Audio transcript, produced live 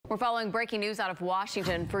We're following breaking news out of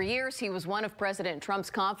Washington. For years, he was one of President Trump's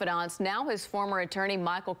confidants. Now his former attorney,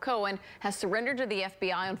 Michael Cohen, has surrendered to the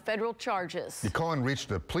FBI on federal charges. Cohen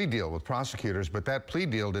reached a plea deal with prosecutors, but that plea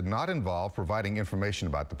deal did not involve providing information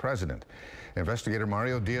about the president. Investigator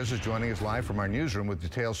Mario Diaz is joining us live from our newsroom with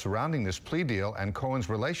details surrounding this plea deal and Cohen's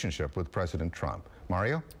relationship with President Trump.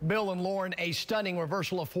 Mario? Bill and Lauren, a stunning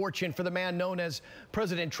reversal of fortune for the man known as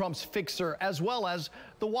President Trump's fixer, as well as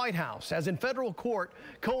the White House. As in federal court,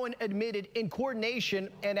 Cohen admitted in coordination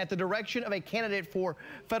and at the direction of a candidate for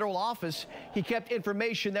federal office, he kept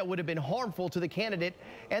information that would have been harmful to the candidate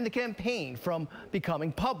and the campaign from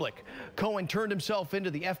becoming public. Cohen turned himself into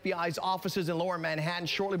the FBI's offices in Lower Manhattan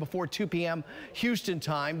shortly before 2 p.m. Houston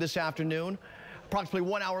time this afternoon. Approximately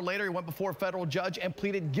 1 hour later, he went before a federal judge and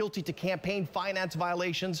pleaded guilty to campaign finance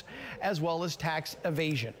violations as well as tax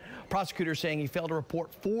evasion. Prosecutors saying he failed to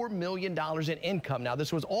report $4 million in income. Now,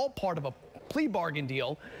 this was all part of a plea bargain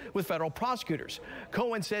deal with federal prosecutors.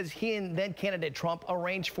 Cohen says he and then candidate Trump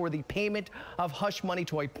arranged for the payment of hush money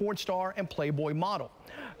to a porn star and Playboy model.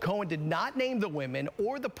 Cohen did not name the women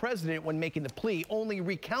or the president when making the plea, only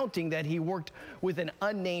recounting that he worked with an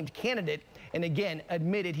unnamed candidate and again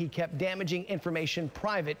admitted he kept damaging information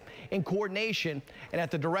private in coordination and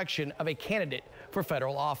at the direction of a candidate for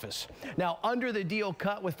federal office. Now, under the deal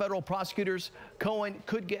cut with federal prosecutors, Cohen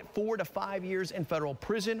could get 4 to 5 years in federal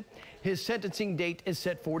prison. His sentencing date is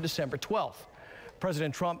set for December 12th.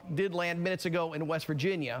 President Trump did land minutes ago in West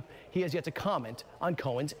Virginia. He has yet to comment on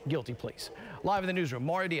Cohen's guilty pleas. Live in the newsroom,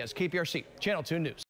 Mario Diaz, KPRC, Channel 2 News.